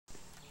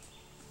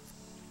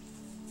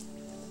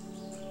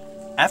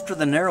After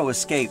the narrow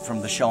escape from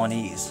the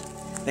Shawnees,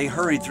 they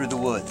hurried through the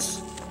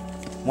woods,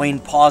 Wayne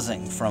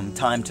pausing from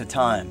time to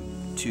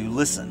time to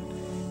listen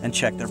and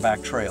check their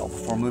back trail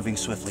before moving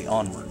swiftly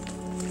onward.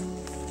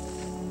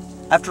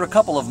 After a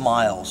couple of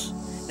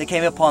miles, they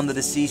came upon the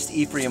deceased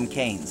Ephraim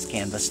Kane's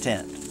canvas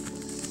tent.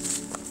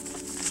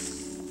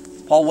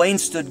 While Wayne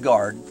stood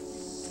guard,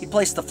 he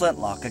placed the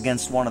flintlock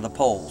against one of the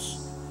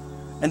poles,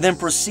 and then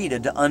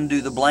proceeded to undo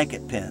the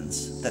blanket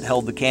pins that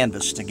held the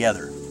canvas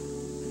together.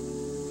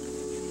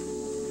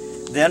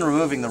 Then,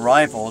 removing the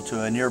rifle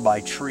to a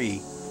nearby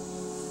tree,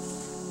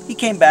 he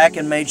came back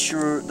and made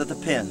sure that the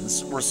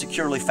pins were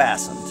securely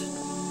fastened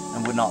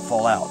and would not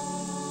fall out.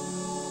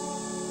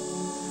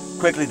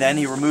 Quickly then,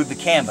 he removed the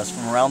canvas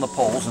from around the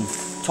poles and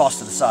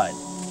tossed it aside.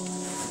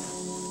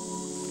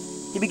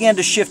 He began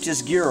to shift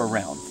his gear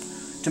around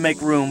to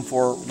make room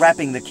for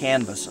wrapping the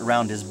canvas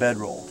around his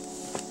bedroll.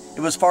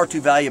 It was far too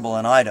valuable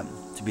an item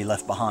to be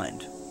left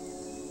behind.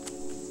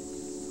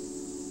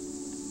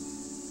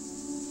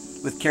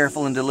 With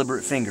careful and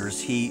deliberate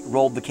fingers, he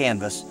rolled the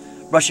canvas,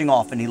 brushing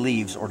off any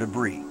leaves or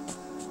debris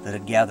that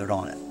had gathered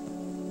on it.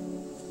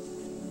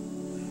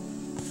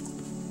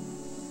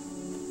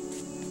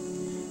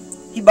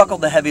 He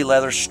buckled the heavy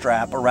leather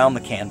strap around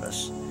the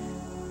canvas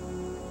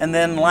and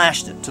then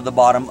lashed it to the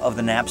bottom of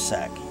the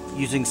knapsack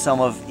using some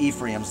of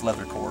Ephraim's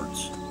leather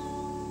cords.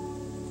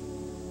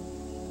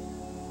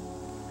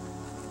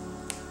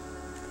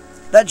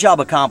 That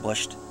job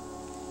accomplished,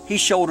 he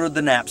shouldered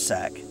the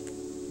knapsack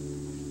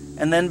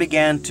and then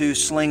began to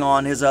sling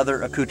on his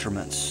other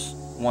accoutrements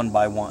one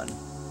by one.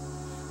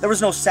 There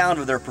was no sound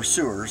of their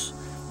pursuers,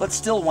 but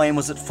still Wayne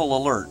was at full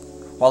alert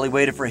while he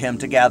waited for him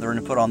to gather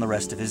and put on the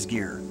rest of his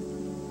gear.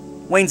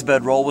 Wayne's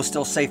bedroll was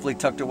still safely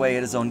tucked away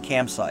at his own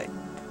campsite.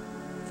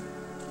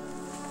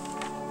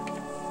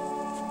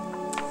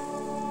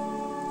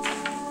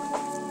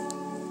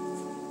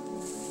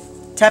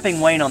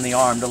 Tapping Wayne on the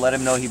arm to let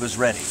him know he was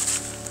ready,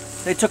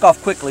 they took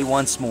off quickly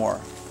once more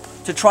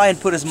to try and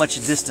put as much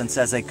distance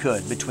as they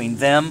could between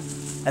them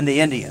and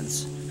the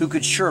Indians, who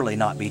could surely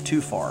not be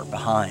too far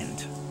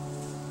behind.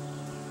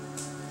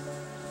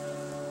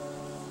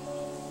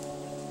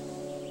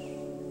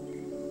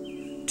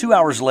 Two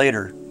hours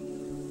later,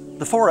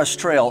 the forest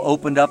trail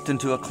opened up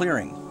into a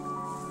clearing,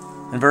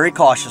 and very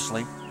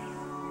cautiously,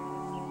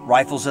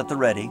 rifles at the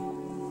ready,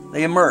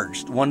 they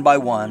emerged one by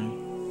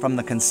one from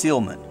the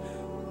concealment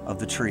of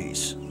the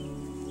trees.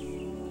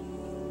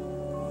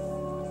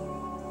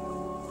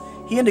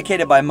 He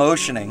indicated by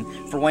motioning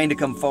for Wayne to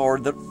come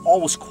forward that all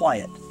was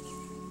quiet,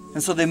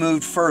 and so they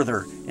moved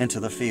further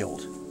into the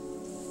field.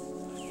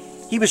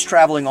 He was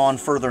traveling on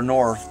further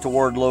north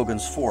toward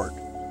Logan's fort,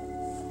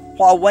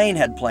 while Wayne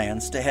had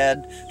plans to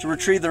head to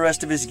retrieve the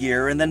rest of his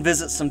gear and then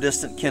visit some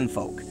distant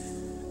kinfolk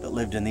that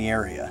lived in the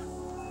area.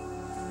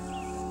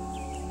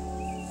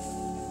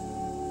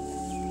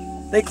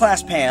 They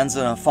clasped hands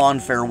in a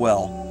fond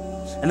farewell,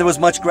 and there was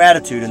much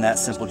gratitude in that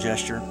simple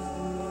gesture.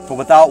 For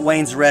without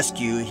Wayne's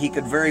rescue, he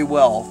could very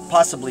well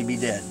possibly be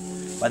dead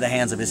by the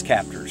hands of his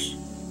captors.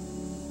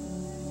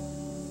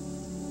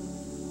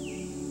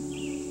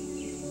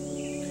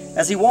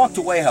 As he walked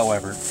away,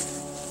 however,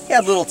 he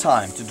had little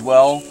time to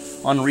dwell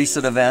on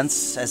recent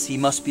events, as he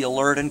must be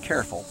alert and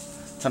careful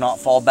to not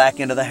fall back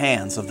into the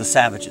hands of the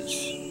savages.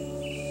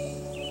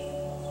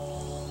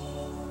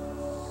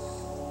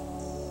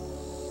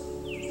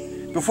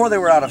 Before they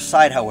were out of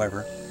sight,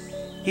 however,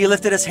 he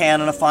lifted his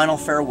hand in a final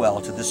farewell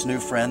to this new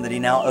friend that he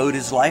now owed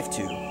his life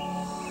to,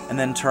 and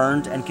then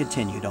turned and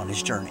continued on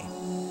his journey.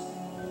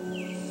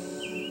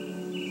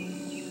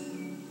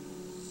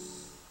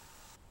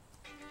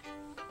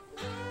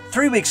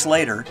 Three weeks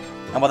later,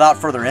 and without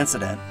further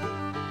incident,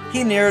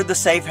 he neared the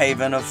safe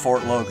haven of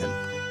Fort Logan.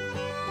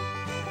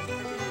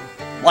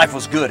 Life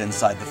was good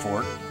inside the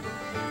fort,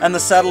 and the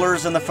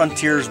settlers and the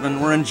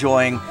frontiersmen were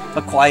enjoying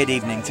a quiet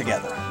evening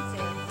together.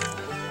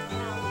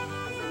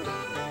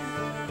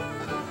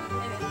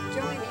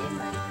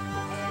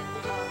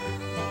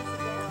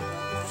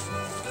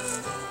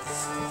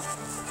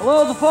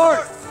 Hello, the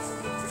fort!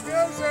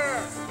 Good,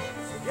 sir.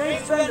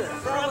 James Bender,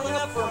 traveling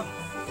up from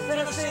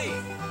Tennessee,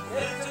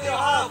 headed to the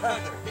Ohio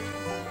country.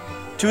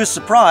 To his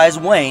surprise,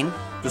 Wayne,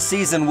 the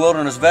seasoned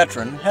wilderness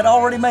veteran, had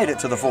already made it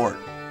to the fort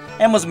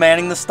and was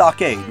manning the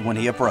stockade when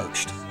he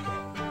approached.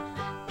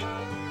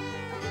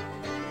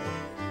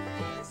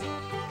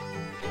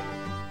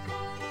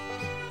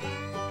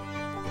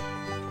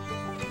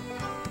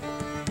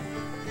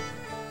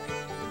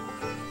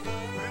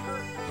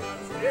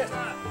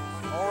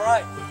 All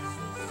right.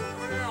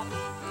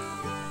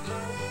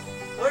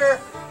 Clear.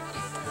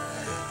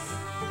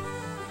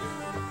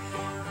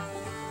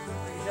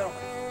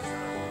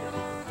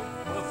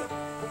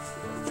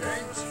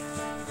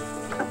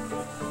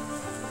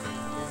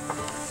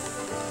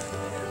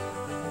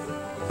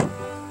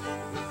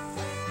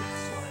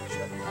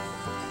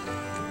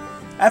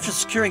 After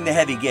securing the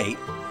heavy gate,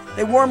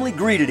 they warmly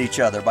greeted each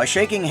other by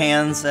shaking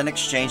hands and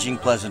exchanging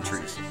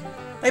pleasantries.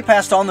 They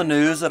passed on the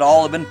news that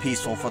all had been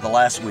peaceful for the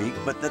last week,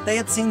 but that they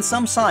had seen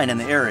some sign in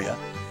the area,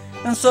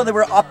 and so they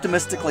were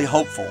optimistically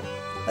hopeful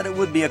that it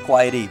would be a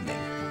quiet evening.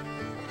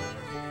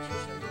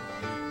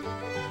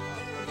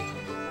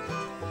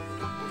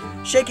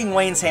 Shaking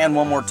Wayne's hand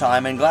one more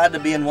time and glad to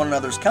be in one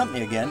another's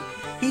company again,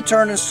 he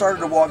turned and started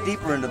to walk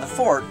deeper into the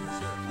fort,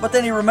 but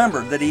then he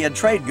remembered that he had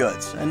trade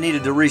goods and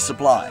needed to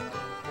resupply.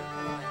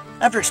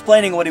 After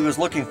explaining what he was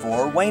looking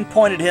for, Wayne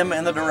pointed him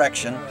in the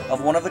direction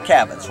of one of the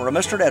cabins where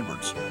Mr.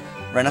 Edwards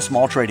ran a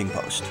small trading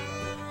post.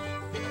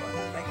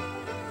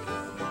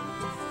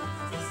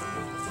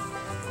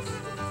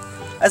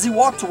 As he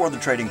walked toward the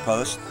trading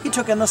post, he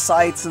took in the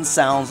sights and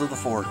sounds of the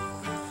fort.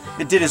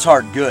 It did his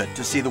heart good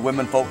to see the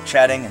womenfolk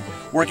chatting and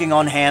working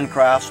on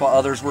handcrafts while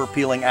others were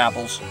peeling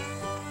apples.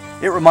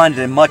 It reminded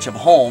him much of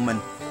home,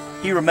 and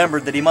he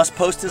remembered that he must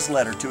post his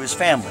letter to his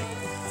family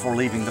before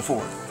leaving the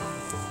fort.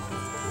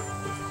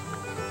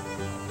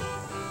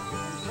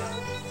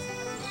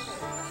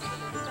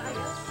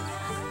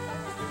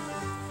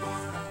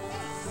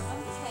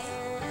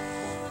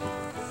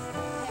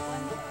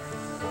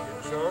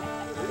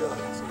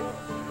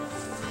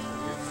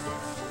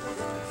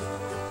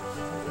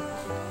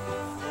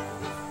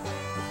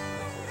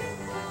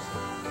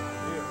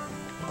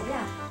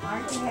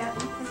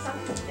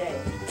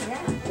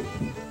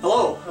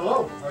 Hello.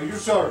 Hello. How are you,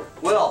 sir?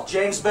 Well,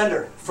 James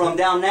Bender from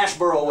down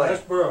Nashboro way.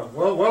 Nashboro.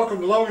 Well,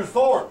 welcome to Logan's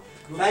Fort.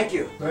 Thank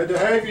you. Glad to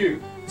have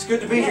you. It's good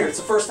to be here. It's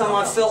the first time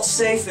I've felt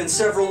safe in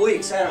several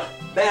weeks. I had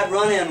a bad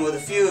run-in with a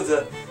few of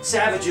the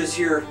savages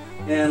here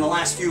in the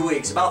last few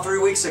weeks. About 3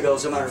 weeks ago,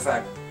 as a matter of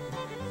fact.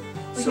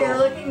 Well, you're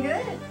looking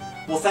good.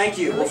 Well, thank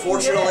you. Well,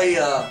 fortunately,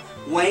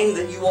 Wayne,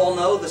 that you all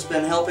know, that's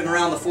been helping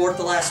around the fort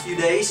the last few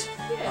days,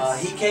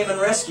 Yes. he came and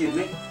rescued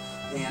me.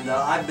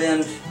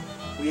 And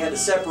we had to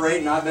separate,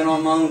 and I've been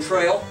on my own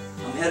trail.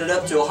 I'm headed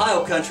up to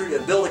Ohio country to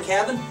build a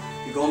cabin.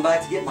 I'm going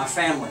back to get my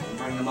family and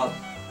bring them up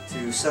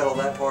to settle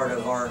that part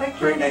of our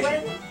great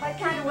nation. What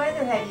kind of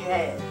weather have you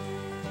had?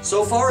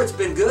 So far, it's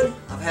been good.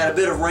 I've had a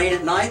bit of rain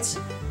at nights,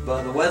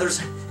 but the weather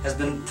has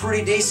been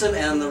pretty decent,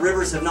 and the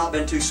rivers have not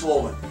been too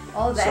swollen.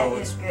 Oh, that so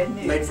is it's good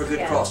news. made for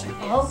good crossing.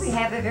 I hope you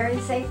have a very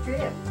safe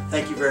trip.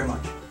 Thank you very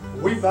much.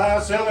 We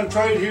buy, sell, and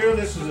trade here.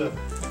 This is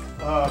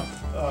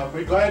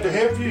we're glad to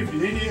help you if you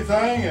need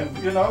anything, and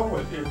you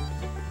know.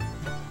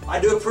 I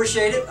do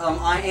appreciate it.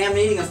 I am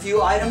needing a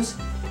few items.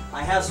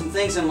 I have some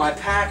things in my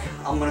pack.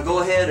 I'm going to go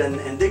ahead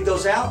and dig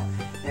those out,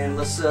 and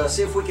let's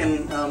see if we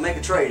can make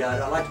a trade.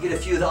 I'd like to get a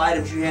few of the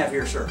items you have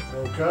here, sir.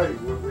 Okay,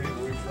 we're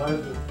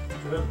glad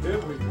to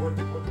bid with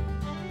you.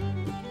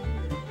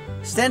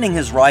 Standing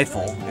his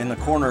rifle in the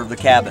corner of the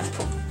cabin,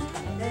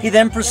 he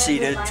then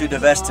proceeded to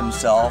divest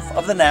himself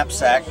of the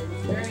knapsack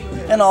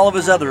and all of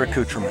his other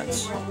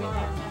accoutrements.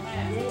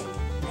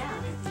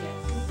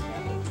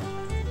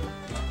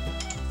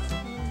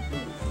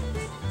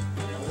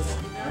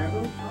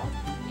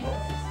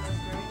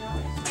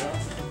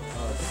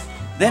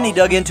 Then he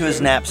dug into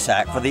his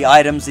knapsack for the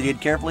items that he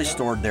had carefully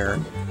stored there,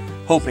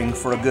 hoping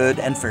for a good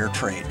and fair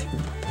trade.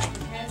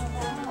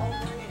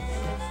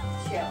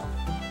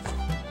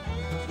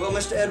 Well,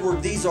 Mr.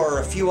 Edward, these are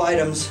a few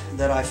items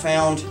that I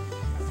found.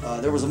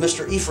 There was a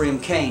Mr. Ephraim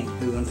Kane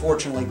who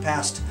unfortunately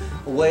passed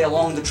away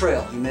along the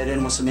trail. He met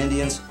in with some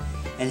Indians,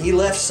 and he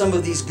left some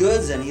of these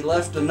goods, and he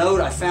left a note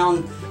I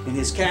found in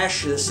his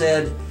cache that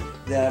said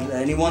that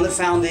anyone that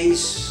found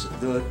these,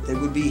 they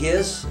would be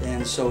his,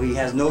 and so he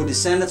has no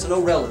descendants and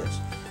no relatives.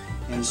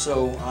 And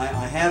so I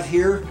have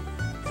here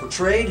for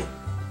trade,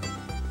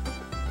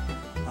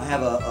 I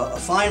have a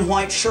fine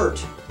white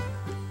shirt,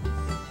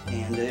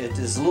 and it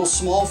is a little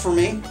small for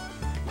me.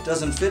 It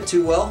doesn't fit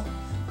too well,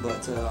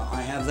 but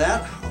I have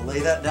that. I'll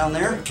lay that down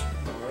there.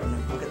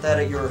 And look at that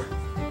at your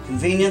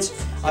convenience.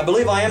 I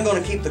believe I am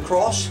going to keep the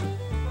cross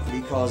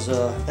because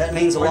that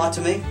means a lot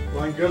to me.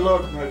 Well, good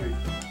luck, maybe.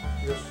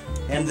 Yes.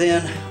 And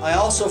then I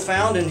also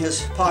found in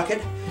his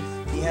pocket,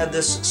 he had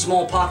this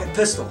small pocket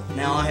pistol.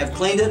 Now I have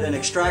cleaned it and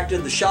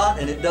extracted the shot,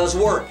 and it does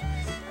work.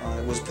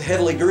 It was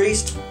heavily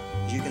greased,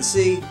 as you can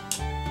see,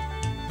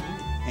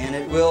 and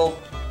it will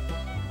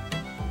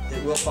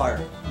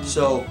fire.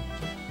 So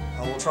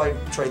I will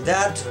trade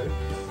that.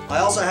 I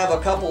also have a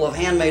couple of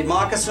handmade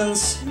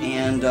moccasins,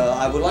 and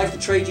I would like to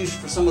trade you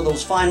for some of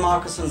those fine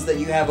moccasins that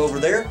you have over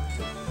there.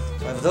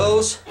 So I have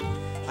those.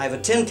 I have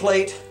a tin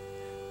plate,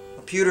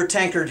 a pewter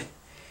tankard,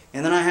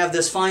 and then I have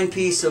this fine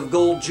piece of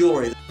gold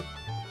jewelry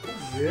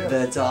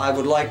that I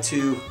would like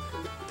to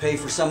pay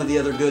for some of the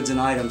other goods and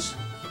items,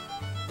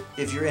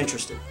 if you're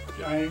interested.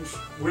 James,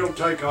 we'll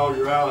take all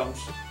your items,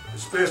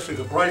 especially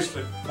the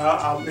bracelet.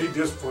 I'll need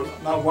this for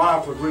my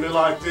wife would really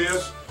like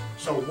this.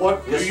 So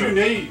what do you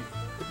need?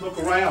 Look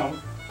around.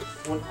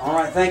 All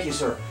right, thank you,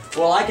 sir.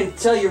 Well, I can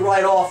tell you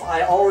right off,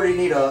 I already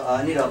need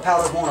a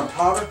powder horn of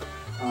powder.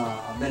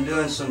 I've been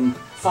doing some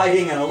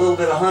fighting and a little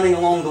bit of hunting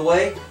along the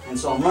way, and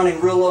so I'm running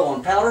real low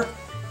on powder.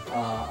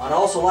 I'd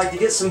also like to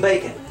get some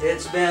bacon.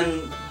 It's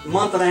been a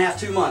month and a half,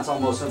 2 months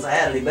almost since I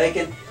had any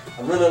bacon.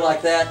 I really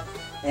like that.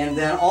 And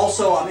then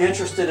also I'm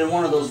interested in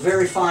one of those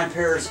very fine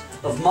pairs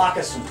of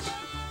moccasins.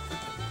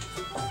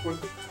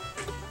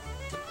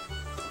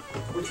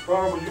 Which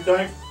pair would you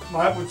think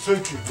would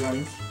suit you,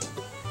 James?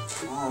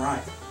 All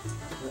right.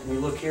 Let me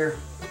look here.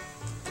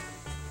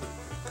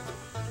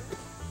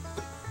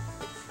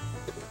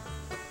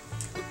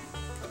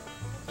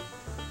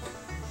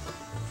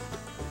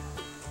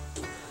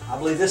 I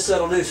believe this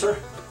set'll do, sir.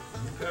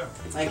 Okay.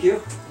 Thank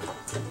you.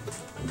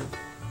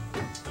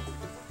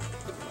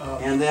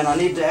 And then I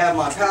need to have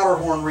my powder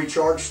horn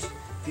recharged,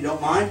 if you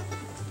don't mind.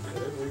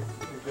 Okay,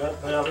 we got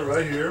powder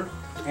right here.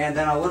 And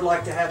then I would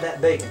like to have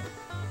that bacon.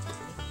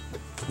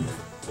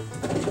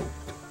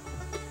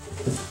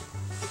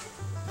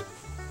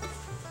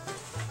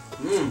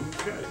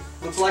 Okay.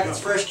 Looks like it's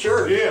fresh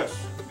cured. Yes,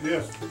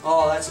 yes,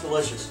 Oh, that's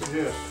delicious.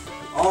 yes.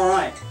 All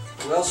right.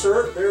 Well,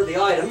 sir, there are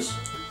the items.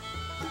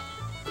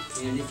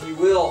 And if you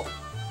will,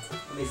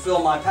 let me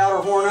fill my powder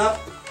horn up,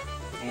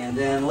 and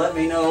then let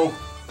me know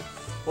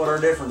what our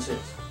difference is.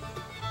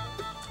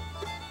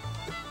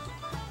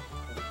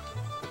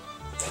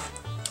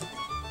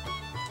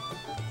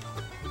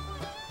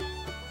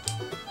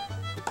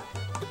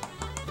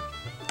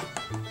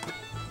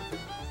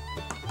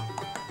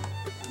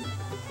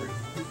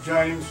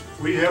 James,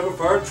 we have a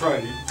fair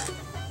trade.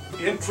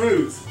 In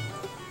truth,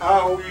 I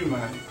owe you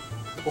money.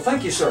 Well,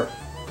 thank you, sir.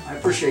 I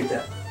appreciate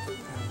that.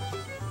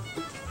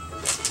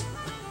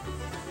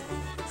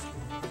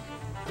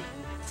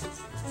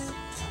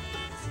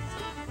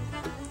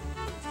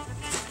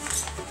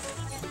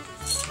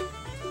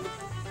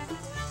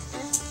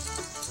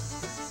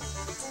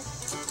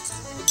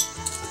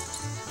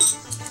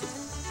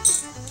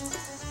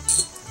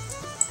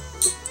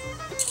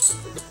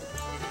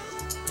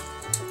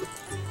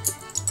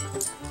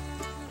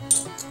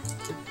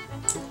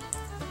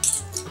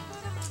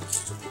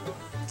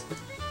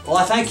 Well,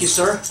 I thank you,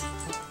 sir.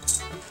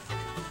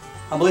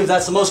 I believe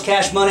that's the most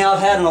cash money I've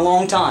had in a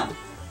long time.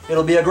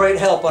 It'll be a great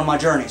help on my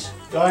journeys.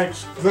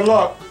 Thanks. Good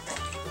luck.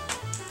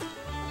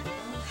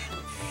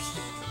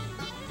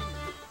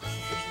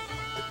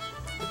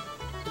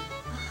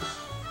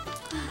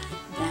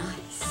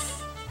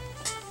 Nice.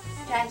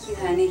 Thank you,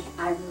 honey.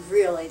 I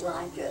really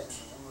like it.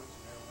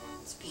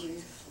 It's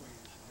beautiful.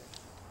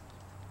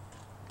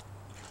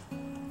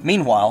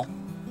 Meanwhile,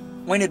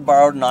 Wayne had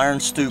borrowed an iron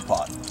stew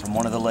pot from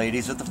one of the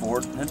ladies at the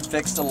fort and had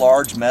fixed a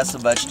large mess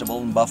of vegetable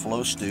and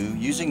buffalo stew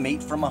using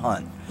meat from a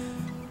hunt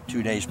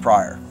 2 days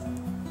prior.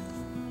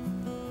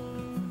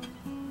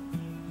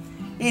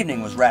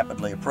 Evening was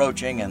rapidly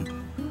approaching and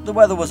the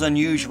weather was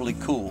unusually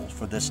cool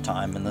for this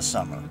time in the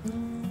summer.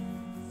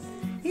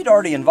 He'd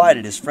already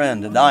invited his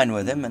friend to dine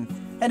with him and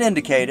had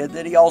indicated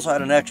that he also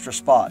had an extra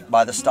spot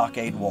by the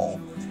stockade wall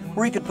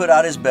where he could put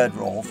out his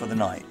bedroll for the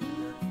night.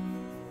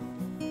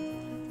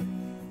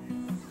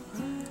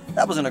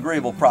 That was an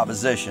agreeable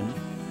proposition,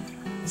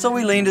 so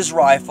he leaned his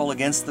rifle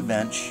against the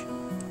bench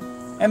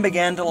and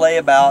began to lay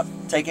about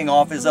taking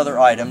off his other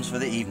items for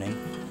the evening,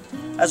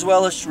 as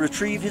well as to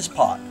retrieve his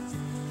pot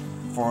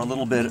for a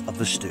little bit of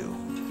the stew.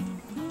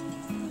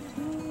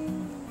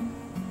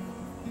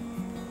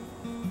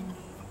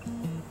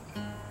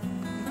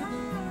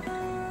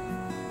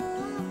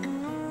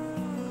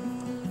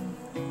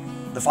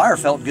 The fire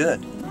felt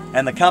good,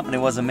 and the company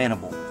was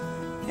amenable.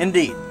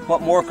 Indeed,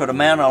 what more could a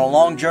man on a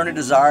long journey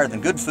desire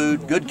than good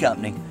food, good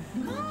company,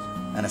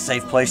 and a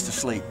safe place to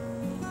sleep?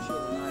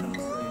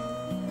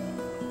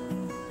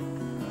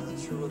 That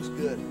sure looks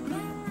good.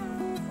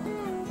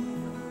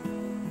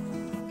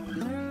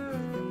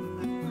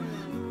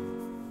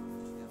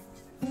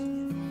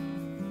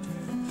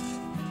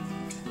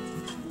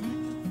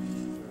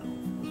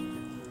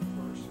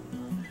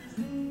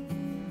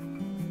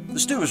 The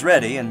stew was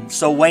ready, and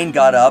so Wayne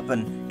got up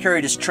and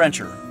carried his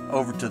trencher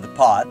over to the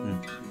pot,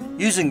 and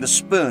using the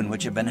spoon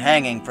which had been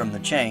hanging from the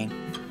chain,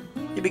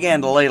 he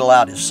began to ladle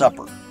out his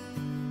supper.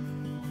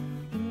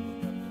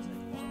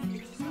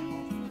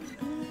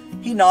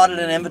 He nodded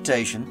an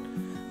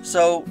invitation,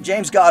 so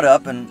James got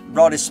up and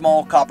brought his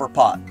small copper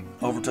pot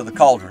over to the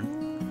cauldron,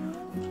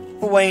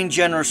 where Wayne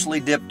generously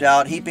dipped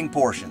out heaping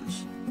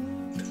portions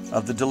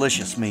of the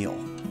delicious meal.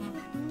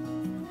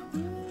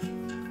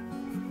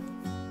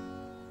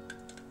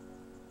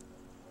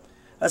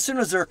 As soon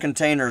as their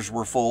containers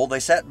were full, they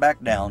sat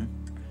back down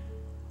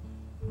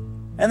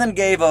and then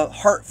gave a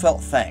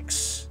heartfelt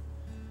thanks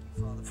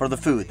for the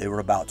food they were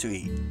about to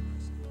eat.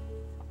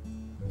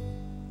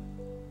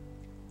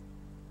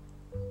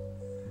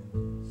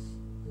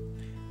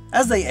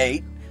 As they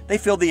ate, they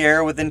filled the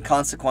air with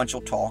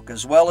inconsequential talk,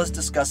 as well as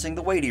discussing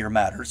the weightier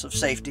matters of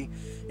safety,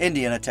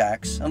 Indian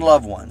attacks, and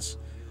loved ones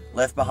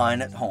left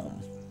behind at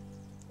home.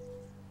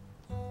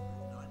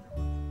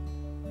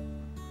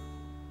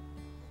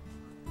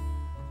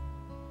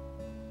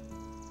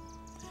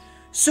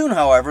 Soon,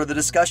 however, the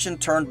discussion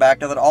turned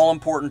back to that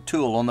all-important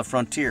tool on the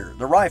frontier,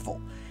 the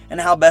rifle, and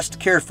how best to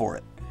care for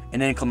it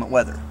in inclement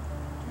weather.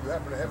 Do you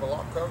happen to have a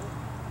lock cover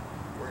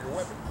for your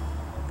weapon?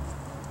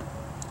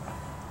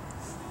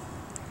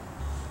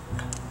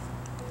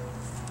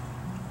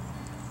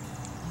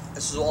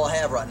 This is all I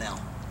have right now.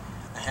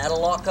 I had a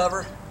lock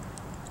cover,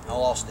 I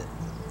lost it.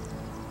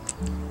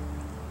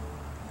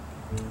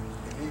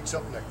 You need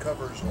something that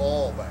covers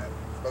all that,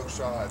 both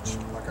sides,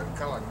 like a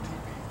kind of like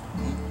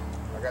TV.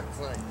 I got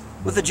the thing.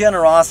 With a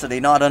generosity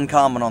not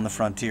uncommon on the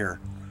frontier,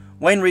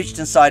 Wayne reached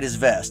inside his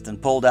vest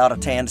and pulled out a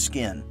tanned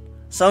skin,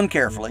 sewn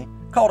carefully,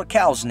 called a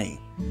cow's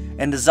knee,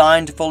 and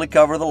designed to fully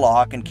cover the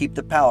lock and keep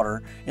the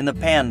powder in the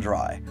pan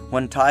dry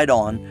when tied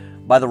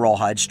on by the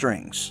rawhide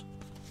strings.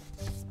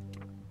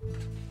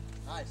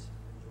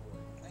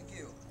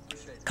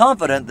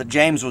 Confident that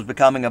James was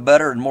becoming a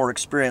better and more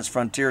experienced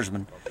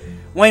frontiersman,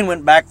 Wayne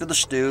went back to the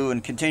stew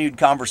and continued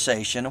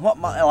conversation and what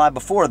might lie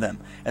before them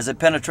as they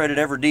penetrated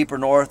ever deeper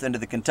north into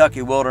the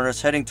Kentucky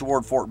wilderness, heading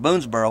toward Fort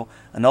Boonesboro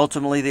and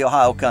ultimately the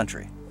Ohio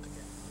country.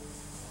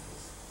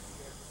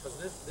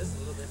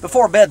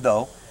 Before bed,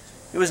 though,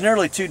 it was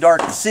nearly too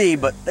dark to see,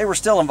 but they were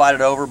still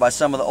invited over by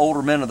some of the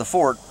older men of the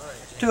fort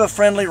to a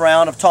friendly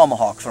round of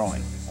tomahawk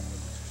throwing.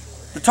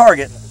 The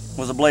target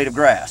was a blade of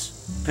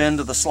grass, pinned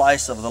to the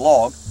slice of the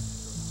log,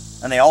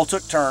 and they all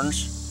took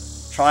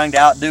turns trying to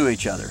outdo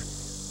each other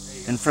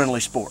in friendly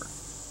sport.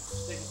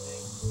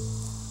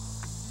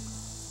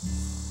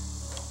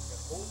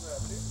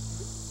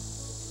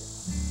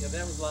 Yeah,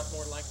 that was a lot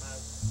more like my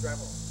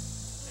gravel.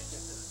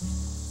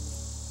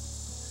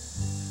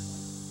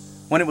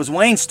 When it was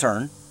Wayne's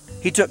turn,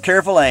 he took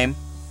careful aim,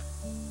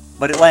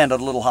 but it landed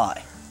a little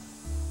high.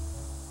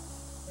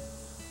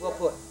 Well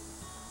put.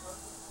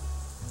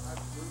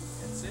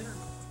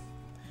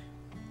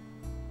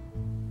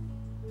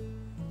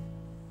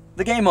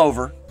 The game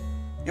over,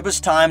 it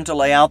was time to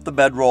lay out the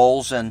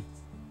bedrolls and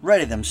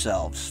ready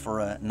themselves for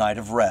a night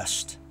of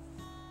rest.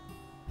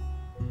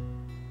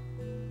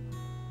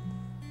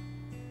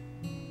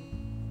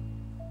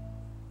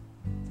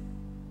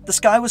 The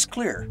sky was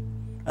clear,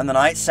 and the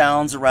night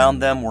sounds around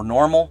them were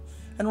normal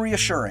and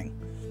reassuring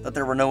that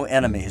there were no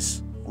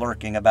enemies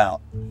lurking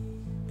about.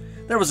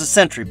 There was a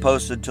sentry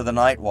posted to the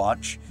night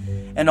watch,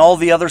 and all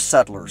the other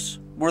settlers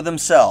were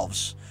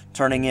themselves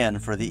turning in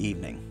for the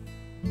evening.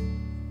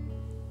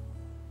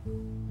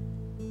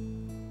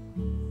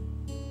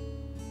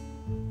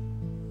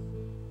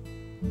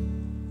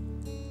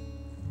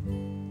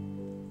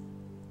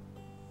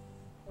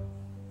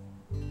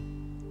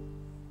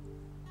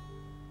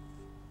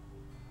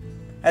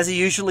 As he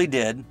usually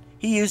did,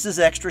 he used his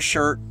extra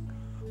shirt,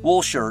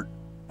 wool shirt,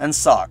 and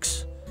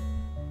socks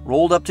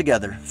rolled up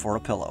together for a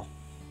pillow.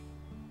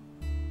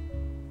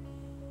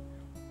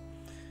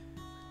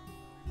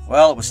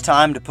 Well, it was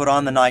time to put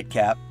on the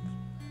nightcap,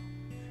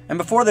 and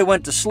before they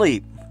went to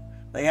sleep,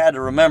 they had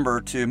to remember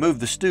to move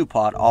the stew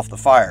pot off the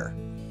fire,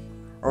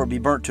 or it would be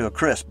burnt to a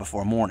crisp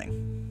before morning.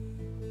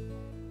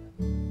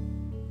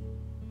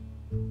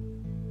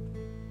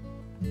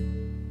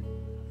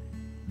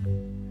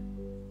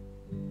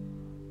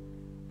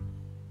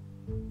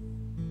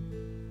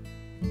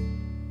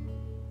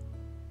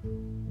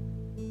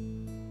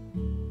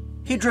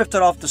 He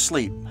drifted off to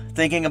sleep,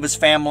 thinking of his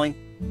family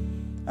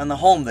and the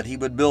home that he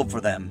would build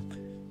for them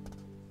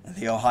in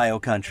the Ohio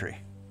country.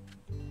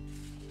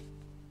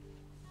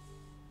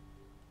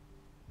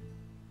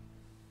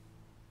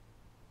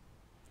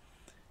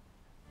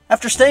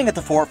 After staying at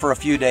the fort for a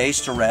few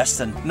days to rest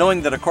and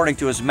knowing that according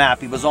to his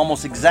map he was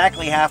almost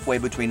exactly halfway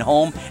between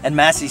home and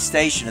Massey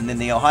Station and in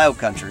the Ohio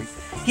country,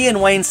 he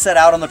and Wayne set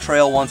out on the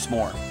trail once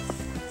more.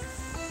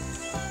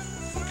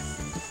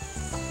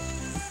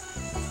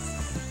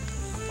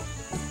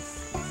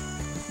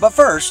 But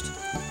first,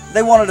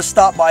 they wanted to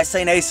stop by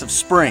St. Asaph's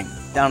Spring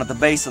down at the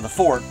base of the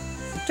fort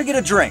to get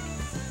a drink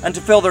and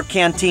to fill their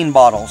canteen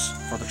bottles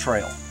for the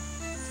trail.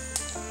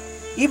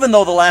 Even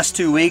though the last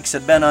 2 weeks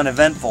had been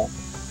uneventful,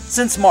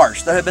 since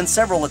March there had been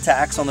several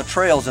attacks on the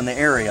trails in the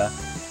area,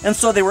 and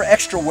so they were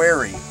extra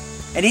wary,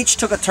 and each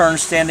took a turn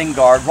standing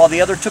guard while the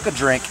other took a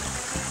drink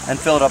and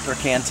filled up their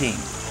canteen.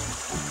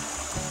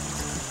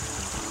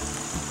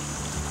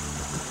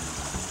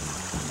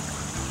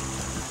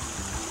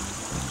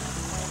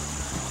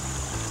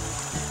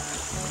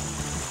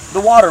 The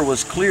water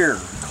was clear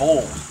and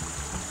cold,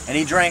 and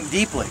he drank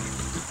deeply,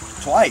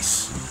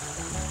 twice,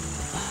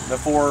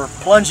 before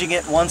plunging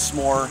it once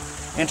more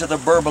into the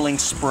burbling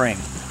spring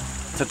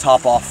to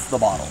top off the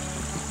bottle.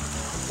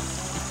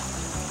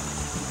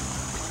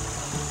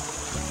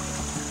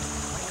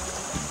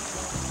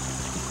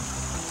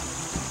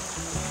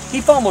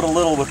 He fumbled a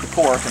little with the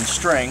cork and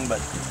string, but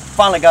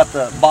finally got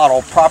the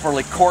bottle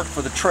properly corked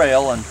for the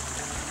trail and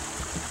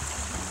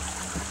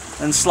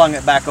then slung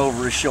it back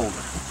over his shoulder.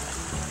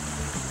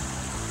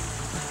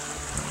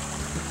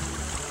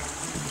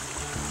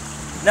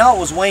 Now it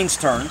was Wayne's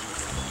turn,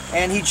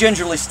 and he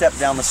gingerly stepped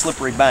down the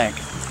slippery bank.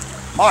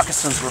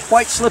 Moccasins were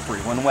quite slippery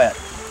when wet.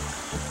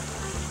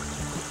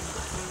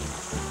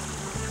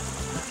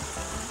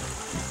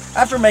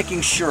 After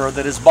making sure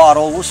that his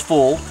bottle was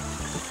full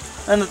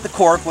and that the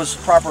cork was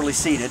properly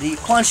seated, he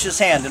plunged his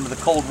hand into the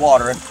cold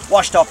water and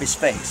washed off his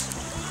face,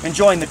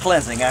 enjoying the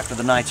cleansing after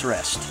the night's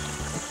rest.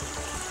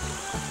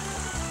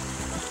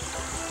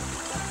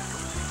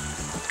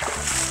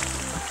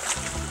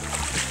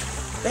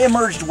 They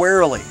emerged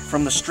warily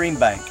from the stream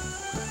bank,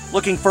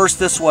 looking first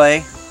this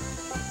way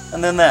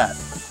and then that.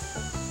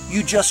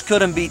 You just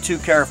couldn't be too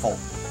careful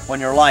when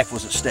your life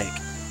was at stake.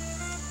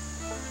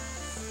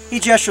 He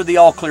gestured the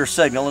all-clear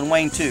signal, and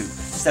Wayne, too,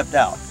 stepped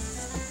out.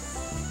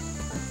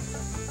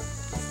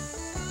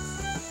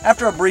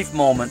 After a brief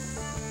moment,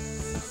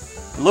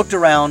 he looked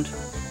around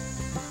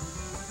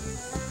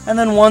And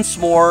then once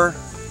more,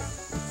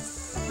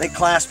 they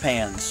clasp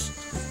hands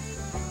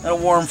in a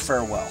warm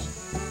farewell.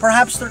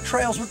 Perhaps their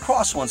trails would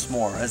cross once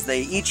more as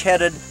they each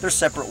headed their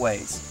separate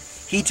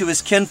ways. He to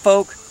his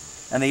kinfolk,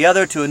 and the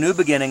other to a new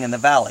beginning in the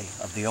valley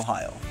of the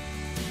Ohio.